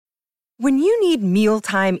When you need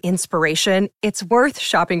mealtime inspiration, it's worth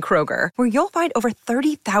shopping Kroger, where you'll find over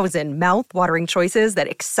 30,000 mouth-watering choices that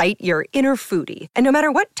excite your inner foodie. And no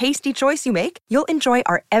matter what tasty choice you make, you'll enjoy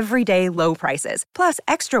our everyday low prices, plus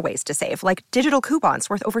extra ways to save, like digital coupons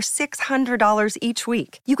worth over $600 each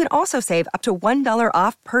week. You can also save up to $1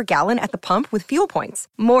 off per gallon at the pump with fuel points.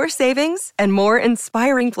 More savings and more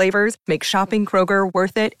inspiring flavors make shopping Kroger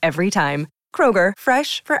worth it every time. Kroger,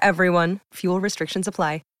 fresh for everyone. Fuel restrictions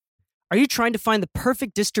apply. Are you trying to find the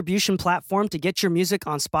perfect distribution platform to get your music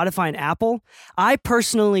on Spotify and Apple? I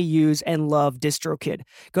personally use and love DistroKid.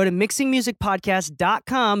 Go to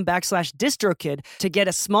mixingmusicpodcast.com/DistroKid to get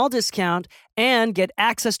a small discount and get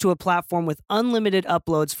access to a platform with unlimited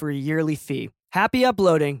uploads for a yearly fee. Happy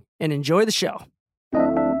uploading and enjoy the show.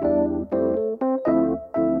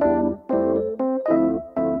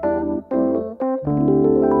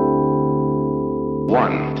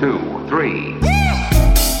 One, two, three.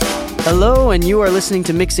 Hello, and you are listening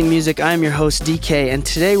to Mixing Music. I'm your host, DK, and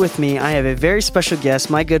today with me, I have a very special guest,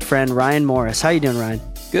 my good friend, Ryan Morris. How you doing, Ryan?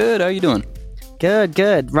 Good. How you doing?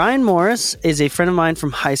 Good. Ryan Morris is a friend of mine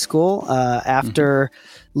from high school. After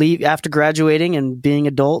graduating and being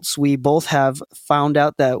adults, we both have found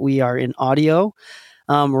out that we are in audio.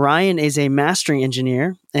 Ryan is a mastering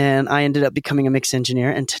engineer, and I ended up becoming a mix engineer.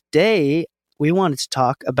 And today, we wanted to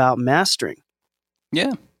talk about mastering.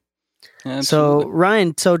 Yeah. So,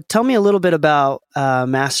 Ryan, tell me a little bit about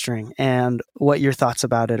mastering and what your thoughts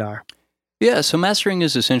about it are. Yeah, so mastering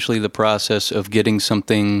is essentially the process of getting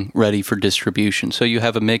something ready for distribution. So you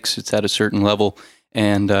have a mix, it's at a certain level,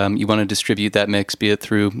 and you want to distribute that mix, be it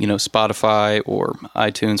through, Spotify or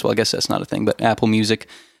iTunes. Well, I guess that's not a thing, but Apple Music,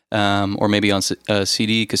 or maybe on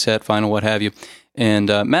CD, cassette, vinyl, what have you. And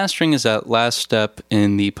mastering is that last step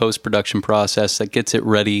in the post-production process that gets it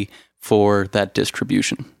ready for that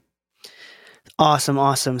distribution.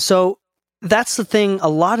 Awesome. So that's the thing. A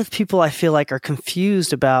lot of people I feel like are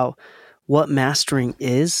confused about what mastering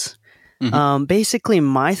is. Mm-hmm. Basically,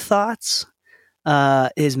 my thoughts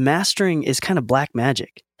is mastering is kind of black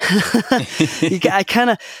magic. I kind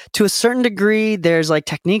of, to a certain degree, there's like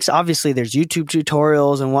techniques. Obviously, there's YouTube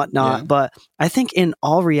tutorials and whatnot. Yeah. But I think in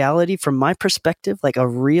all reality, from my perspective, like a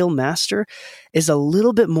real master is a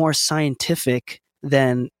little bit more scientific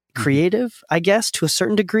than creative, I guess, to a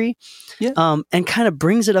certain degree, and kind of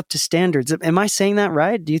brings it up to standards. Am I saying that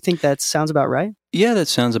right? Do you think that sounds about right? Yeah, that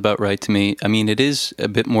sounds about right to me. I mean, it is a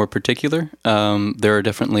bit more particular. There are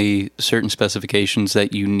definitely certain specifications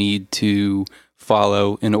that you need to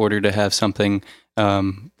follow in order to have something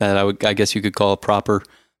that I guess you could call a proper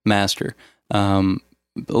master. A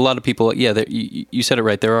lot of people, you said it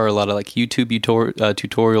right. There are a lot of like YouTube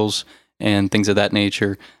tutorials and things of that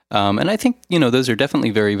nature. And I think, those are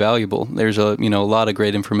definitely very valuable. There's a lot of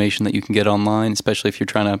great information that you can get online, especially if you're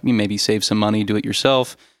trying to maybe save some money, do it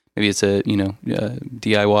yourself. Maybe it's a,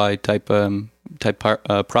 DIY type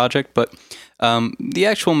project. But the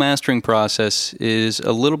actual mastering process is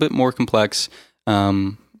a little bit more complex.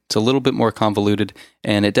 It's a little bit more convoluted,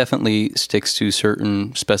 and it definitely sticks to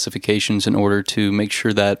certain specifications in order to make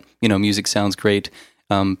sure that, music sounds great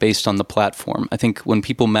based on the platform. I think when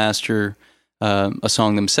people master a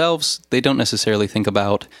song themselves, they don't necessarily think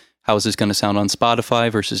about how is this going to sound on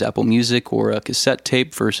Spotify versus Apple Music, or a cassette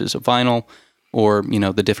tape versus a vinyl, or,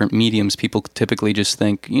 the different mediums. People typically just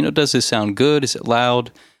think, does this sound good? Is it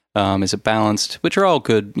loud? Is it balanced? Which are all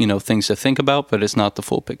good, things to think about, but it's not the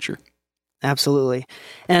full picture. Absolutely.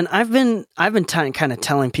 And I've been kind of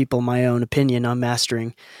telling people my own opinion on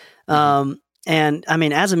mastering. And I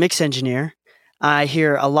mean, as a mix engineer, I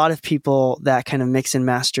hear a lot of people that kind of mix and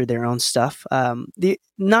master their own stuff. They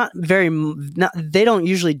don't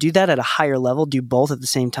usually do that at a higher level, do both at the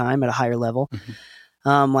same time at a higher level.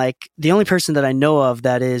 Mm-hmm. Like the only person that I know of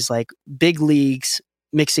that is like big leagues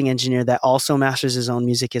mixing engineer that also masters his own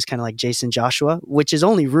music is kind of like Jason Joshua, which is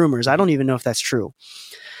only rumors. I don't even know if that's true.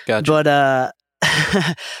 Gotcha.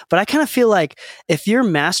 But I kind of feel like if you're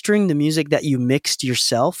mastering the music that you mixed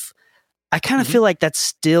yourself, I kind of feel like that's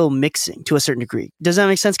still mixing to a certain degree. Does that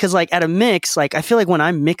make sense? Because like at a mix, like I feel like when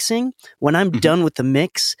I'm mixing, when I'm done with the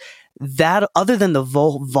mix, that other than the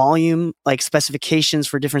volume, like specifications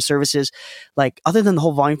for different services, like other than the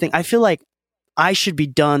whole volume thing, I feel like I should be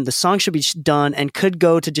done. The song should be done and could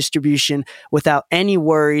go to distribution without any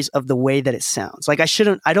worries of the way that it sounds. Like I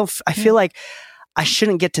feel like I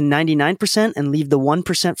shouldn't get to 99% and leave the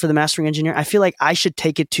 1% for the mastering engineer. I feel like I should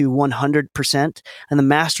take it to 100% and the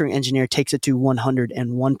mastering engineer takes it to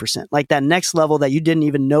 101%. Like that next level that you didn't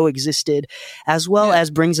even know existed, as well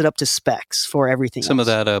as brings it up to specs for everything Some else.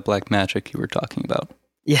 of that black magic you were talking about.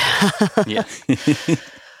 Yeah. Yeah.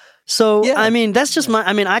 So, Yeah. I mean, that's just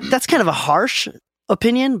that's kind of a harsh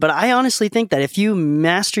opinion, but I honestly think that if you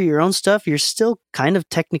master your own stuff, you're still kind of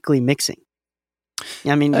technically mixing.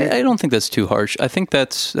 I mean, I don't think that's too harsh. I think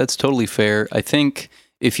that's totally fair. I think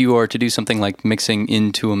if you are to do something like mixing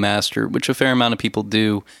into a master, which a fair amount of people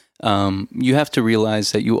do, you have to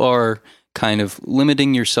realize that you are kind of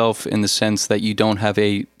limiting yourself in the sense that you don't have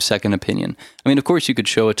a second opinion. I mean, of course, you could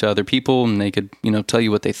show it to other people and they could, tell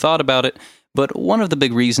you what they thought about it. But one of the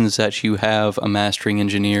big reasons that you have a mastering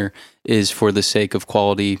engineer is for the sake of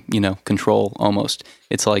quality, control almost.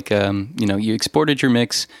 It's like, you exported your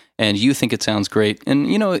mix and you think it sounds great. And,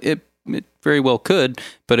 it very well could,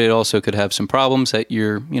 but it also could have some problems that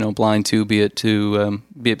you're, blind to, be it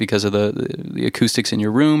because of the acoustics in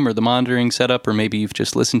your room or the monitoring setup, or maybe you've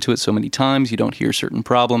just listened to it so many times you don't hear certain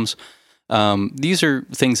problems. These are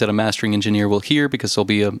things that a mastering engineer will hear because there'll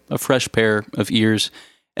be a fresh pair of ears.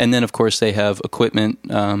 And then, of course, they have equipment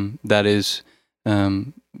that is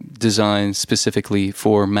designed specifically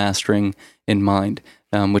for mastering in mind,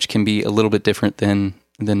 which can be a little bit different than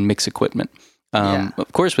mix equipment.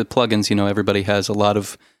 Of course, with plugins, everybody has a lot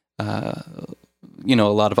of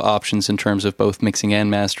options in terms of both mixing and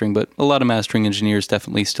mastering. But a lot of mastering engineers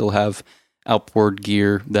definitely still have outboard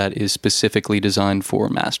gear that is specifically designed for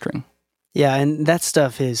mastering. Yeah, and that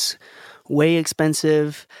stuff is way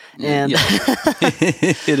expensive, and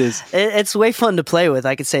it is. It's way fun to play with.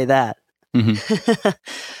 I could say that. Mm-hmm.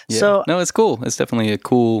 Yeah. So no, it's cool. It's definitely a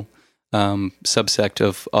cool subsect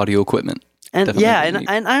of audio equipment. And definitely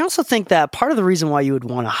and I also think that part of the reason why you would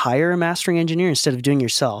want to hire a mastering engineer instead of doing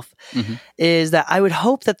yourself is that I would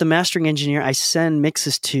hope that the mastering engineer I send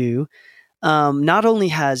mixes to not only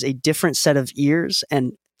has a different set of ears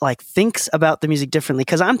and like thinks about the music differently,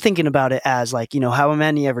 because I'm thinking about it as like, how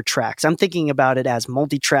many ever tracks. I'm thinking about it as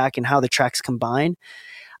multi-track and how the tracks combine.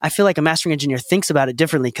 I feel like a mastering engineer thinks about it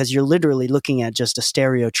differently because you're literally looking at just a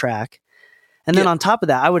stereo track. And then on top of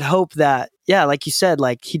that, I would hope that, like you said,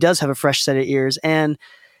 like he does have a fresh set of ears and,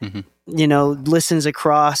 listens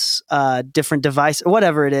across different device or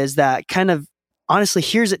whatever it is that kind of honestly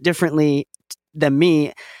hears it differently than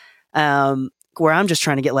me. Where I'm just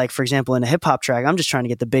trying to get, like, for example, in a hip hop track, I'm just trying to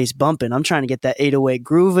get the bass bumping. I'm trying to get that 808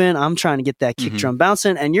 grooving. I'm trying to get that kick drum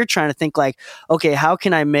bouncing. And you're trying to think like, okay, how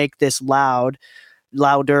can I make this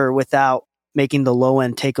louder without making the low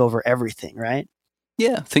end take over everything, right?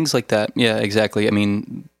 Yeah, things like that. Yeah, exactly. I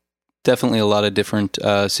mean, definitely a lot of different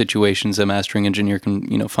situations a mastering engineer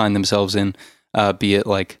can, find themselves in, be it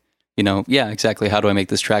like, exactly. How do I make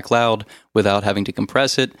this track loud without having to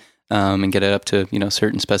compress it and get it up to,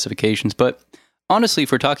 certain specifications? But honestly,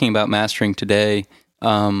 if we're talking about mastering today,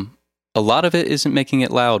 a lot of it isn't making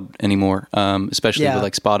it loud anymore, especially with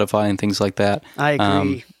like Spotify and things like that. I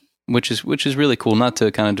agree. Which is really cool, not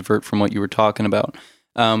to kind of divert from what you were talking about.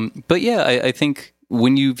 But yeah, I think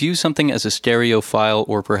when you view something as a stereo file,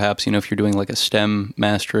 or perhaps, if you're doing like a stem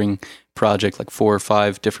mastering project, like 4 or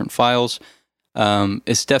 5 different files,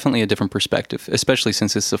 it's definitely a different perspective, especially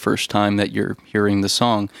since it's the first time that you're hearing the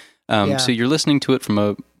song. So you're listening to it from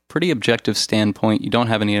a pretty objective standpoint. You don't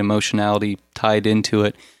have any emotionality tied into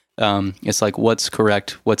it. It's like what's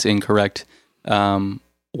correct, what's incorrect,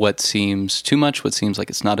 what seems too much, what seems like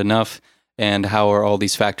it's not enough, and how are all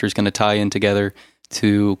these factors going to tie in together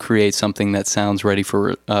to create something that sounds ready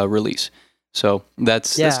for release. So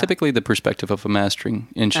that's typically the perspective of a mastering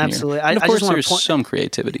engineer. Absolutely. And of course, there's some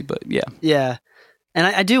creativity, but yeah. Yeah. And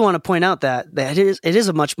I do want to point out that it is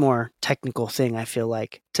a much more technical thing, I feel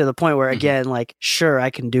like, to the point where, again, like, sure, I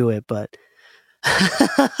can do it, but...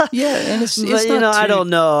 and it's not I don't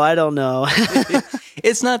know.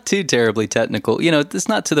 It's not too terribly technical. It's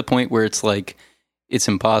not to the point where it's like, it's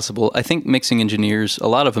impossible. I think mixing engineers, a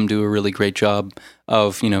lot of them do a really great job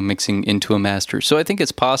of, mixing into a master. So I think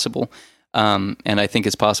it's possible. And I think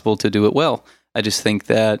it's possible to do it well. I just think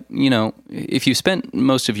that, if you spent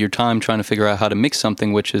most of your time trying to figure out how to mix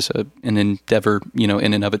something, which is an endeavor,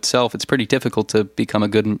 in and of itself, it's pretty difficult to become a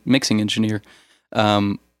good mixing engineer.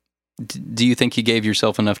 Do you think you gave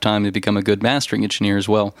yourself enough time to become a good mastering engineer as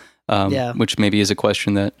well? Which maybe is a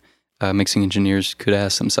question that mixing engineers could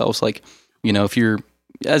ask themselves. Like, if you're,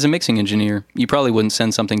 as a mixing engineer, you probably wouldn't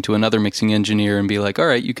send something to another mixing engineer and be like, all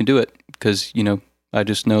right, you can do it because, I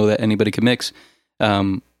just know that anybody can mix.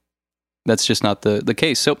 That's just not the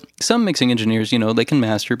case. So some mixing engineers, they can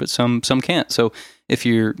master, but some can't. So if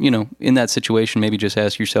you're, in that situation, maybe just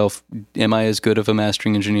ask yourself, am I as good of a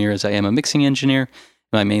mastering engineer as I am a mixing engineer?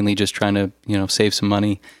 Am I mainly just trying to, save some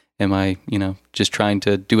money? Am I, just trying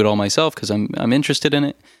to do it all myself because I'm interested in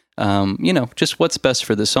it? Just what's best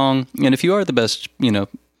for the song. And if you are the best,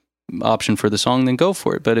 option for the song, then go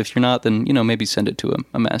for it. But if you're not, then, maybe send it to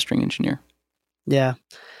a mastering engineer. Yeah.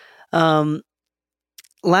 So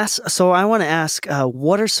I want to ask,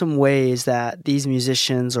 what are some ways that these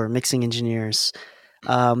musicians or mixing engineers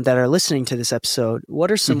that are listening to this episode,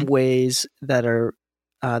 what are some ways that are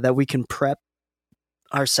that we can prep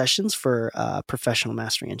our sessions for a professional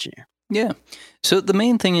mastering engineer? Yeah. So the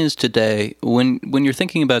main thing is today, when you're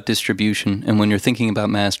thinking about distribution and when you're thinking about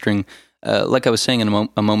mastering, like I was saying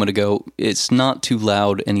a moment ago, it's not too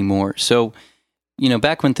loud anymore. So,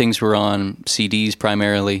 back when things were on CDs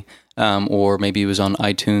primarily, or maybe it was on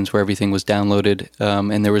iTunes where everything was downloaded,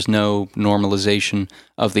 and there was no normalization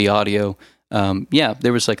of the audio.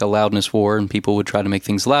 There was like a loudness war, and people would try to make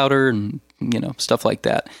things louder and, stuff like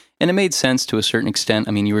that. And it made sense to a certain extent.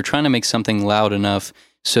 I mean, you were trying to make something loud enough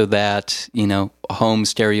so that, home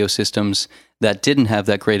stereo systems that didn't have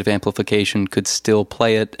that great of amplification could still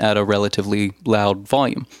play it at a relatively loud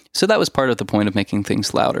volume. So that was part of the point of making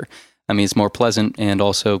things louder. I mean, it's more pleasant, and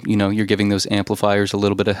also, you're giving those amplifiers a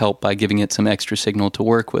little bit of help by giving it some extra signal to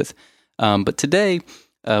work with. But today,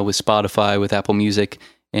 with Spotify, with Apple Music,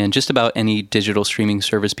 and just about any digital streaming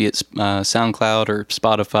service, be it SoundCloud or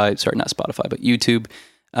Spotify, sorry, not Spotify, but YouTube,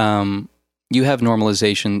 you have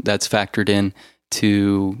normalization that's factored in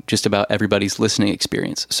to just about everybody's listening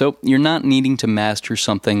experience. So you're not needing to master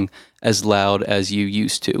something as loud as you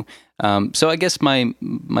used to. So I guess my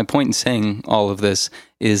point in saying all of this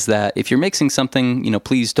is that if you're mixing something,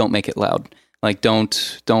 please don't make it loud. Like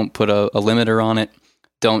don't put a limiter on it.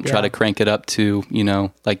 Don't try to crank it up to,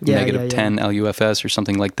 negative 10 LUFS or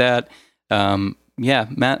something like that.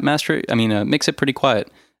 Mix it pretty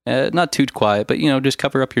quiet. Not too quiet, but, just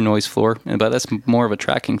cover up your noise floor. But that's more of a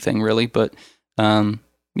tracking thing, really. But don't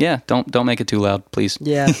make it too loud, please.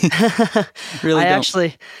 Yeah. Really I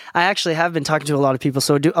actually have been talking to a lot of people.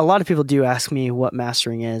 So a lot of people do ask me what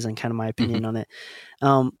mastering is and kind of my opinion on it.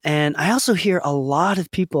 And I also hear a lot of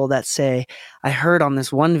people that say, I heard on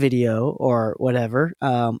this one video or whatever,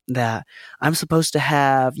 that I'm supposed to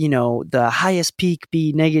have, the highest peak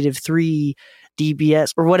be -3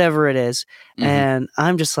 dBs or whatever it is. And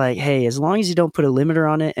I'm just like, hey, as long as you don't put a limiter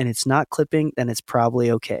on it and it's not clipping, then it's probably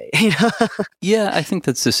okay. Yeah, I think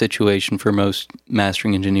that's the situation for most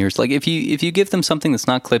mastering engineers. Like if you give them something that's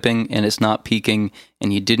not clipping and it's not peaking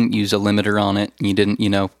and you didn't use a limiter on it and you didn't,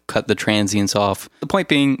 cut the transients off. The point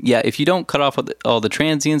being, if you don't cut off all the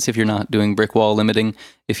transients, if you're not doing brick wall limiting,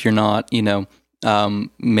 if you're not,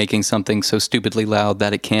 making something so stupidly loud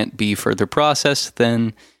that it can't be further processed,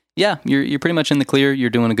 then you're pretty much in the clear. You're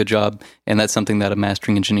doing a good job, and that's something that a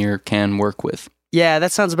mastering engineer can work with. Yeah,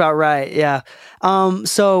 that sounds about right. Yeah.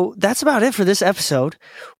 So that's about it for this episode.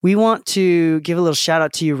 We want to give a little shout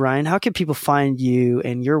out to you, Ryan. How can people find you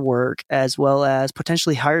and your work, as well as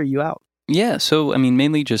potentially hire you out? Yeah, so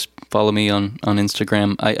mainly just follow me on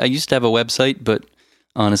Instagram. I used to have a website, but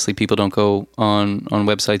honestly, people don't go on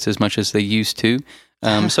websites as much as they used to.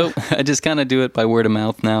 So I just kind of do it by word of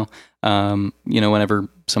mouth now. Whenever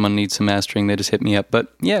someone needs some mastering, they just hit me up.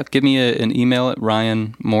 But give me an email at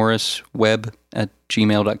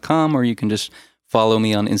ryanmorrisweb@gmail.com, or you can just follow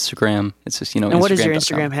me on Instagram. It's just, And what is your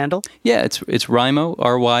Instagram handle? Yeah, it's Rymo,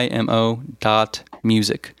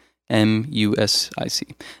 RYMO.music,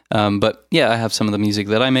 MUSIC. But I have some of the music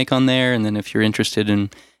that I make on there. And then if you're interested in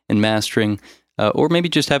mastering, or maybe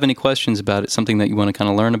just have any questions about it, something that you want to kind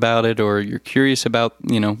of learn about it, or you're curious about,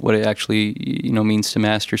 what it actually, means to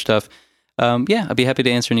master stuff. I'd be happy to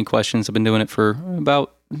answer any questions. I've been doing it for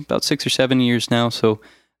about 6 or 7 years now. So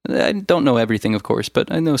I don't know everything, of course,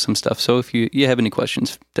 but I know some stuff. So if you have any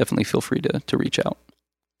questions, definitely feel free to reach out.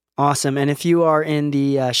 Awesome. And if you are in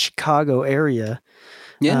the Chicago area,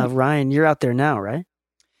 Ryan, you're out there now, right?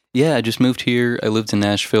 Yeah, I just moved here. I lived in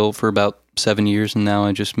Nashville for about 7 years, and now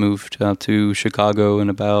I just moved out to Chicago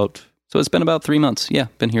so it's been about 3 months. Yeah,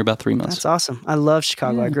 been here about 3 months. That's awesome. I love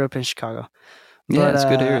Chicago. Yeah. I grew up in Chicago. It's a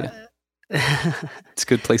good area. It's a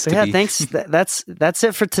good place to be. Thanks. That's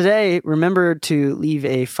it for today. Remember to leave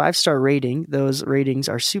a 5-star rating. Those ratings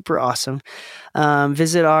are super awesome.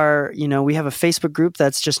 Visit our, we have a Facebook group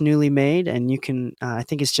that's just newly made, and you can, I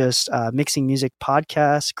think it's just Mixing Music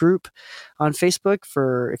Podcast group on Facebook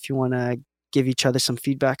for if you want to give each other some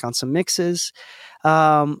feedback on some mixes.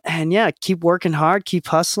 Keep working hard, keep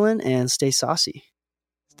hustling, and stay saucy.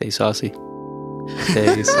 Stay saucy.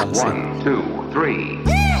 Stay saucy. 1, 2, 3.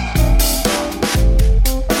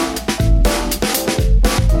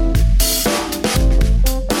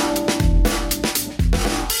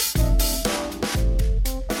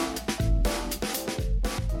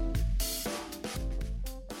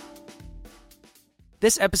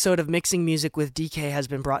 This episode of Mixing Music with DK has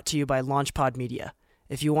been brought to you by LaunchPod Media.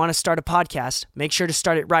 If you want to start a podcast, make sure to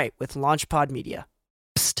start it right with LaunchPod Media.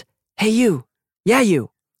 Psst. Hey you. Yeah, you.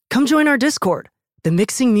 Come join our Discord. The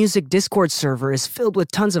Mixing Music Discord server is filled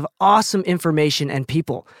with tons of awesome information and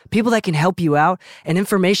people that can help you out, and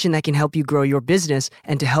information that can help you grow your business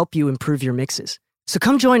and to help you improve your mixes. So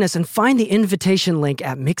come join us and find the invitation link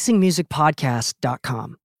at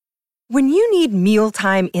mixingmusicpodcast.com. When you need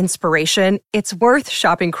mealtime inspiration, it's worth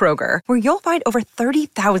shopping Kroger, where you'll find over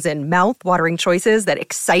 30,000 mouth-watering choices that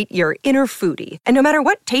excite your inner foodie. And no matter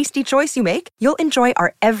what tasty choice you make, you'll enjoy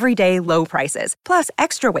our everyday low prices, plus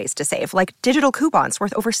extra ways to save, like digital coupons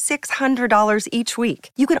worth over $600 each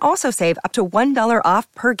week. You can also save up to $1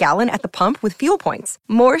 off per gallon at the pump with fuel points.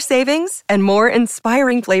 More savings and more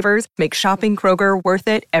inspiring flavors make shopping Kroger worth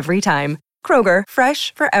it every time. Kroger,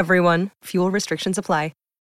 fresh for everyone. Fuel restrictions apply.